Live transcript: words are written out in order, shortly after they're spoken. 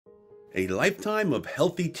A lifetime of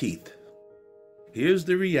healthy teeth. Here's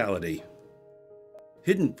the reality.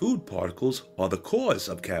 Hidden food particles are the cause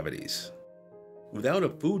of cavities. Without a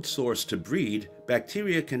food source to breed,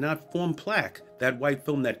 bacteria cannot form plaque, that white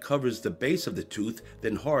film that covers the base of the tooth,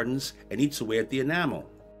 then hardens and eats away at the enamel.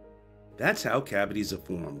 That's how cavities are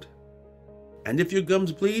formed. And if your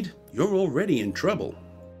gums bleed, you're already in trouble.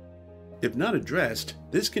 If not addressed,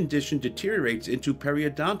 this condition deteriorates into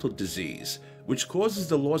periodontal disease, which causes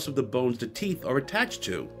the loss of the bones the teeth are attached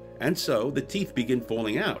to, and so the teeth begin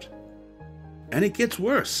falling out. And it gets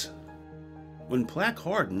worse. When plaque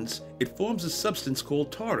hardens, it forms a substance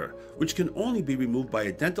called tartar, which can only be removed by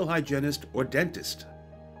a dental hygienist or dentist.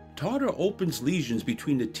 Tartar opens lesions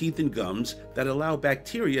between the teeth and gums that allow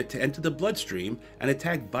bacteria to enter the bloodstream and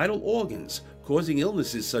attack vital organs, causing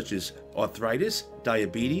illnesses such as arthritis,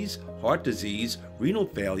 diabetes, heart disease, renal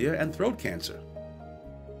failure, and throat cancer.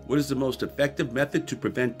 What is the most effective method to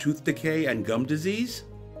prevent tooth decay and gum disease?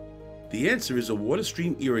 The answer is a water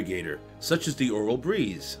stream irrigator, such as the Oral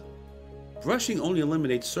Breeze. Brushing only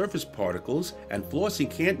eliminates surface particles, and flossing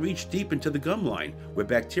can't reach deep into the gum line, where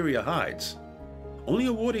bacteria hides. Only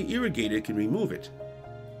a water irrigator can remove it.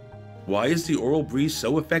 Why is the Oral Breeze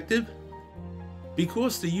so effective?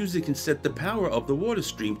 Because the user can set the power of the water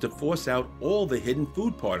stream to force out all the hidden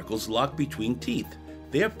food particles locked between teeth,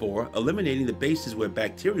 therefore eliminating the bases where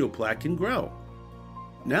bacterial plaque can grow.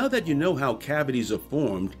 Now that you know how cavities are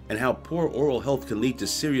formed and how poor oral health can lead to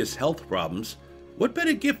serious health problems, what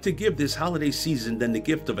better gift to give this holiday season than the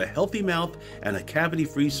gift of a healthy mouth and a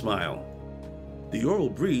cavity-free smile? The Oral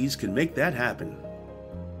Breeze can make that happen.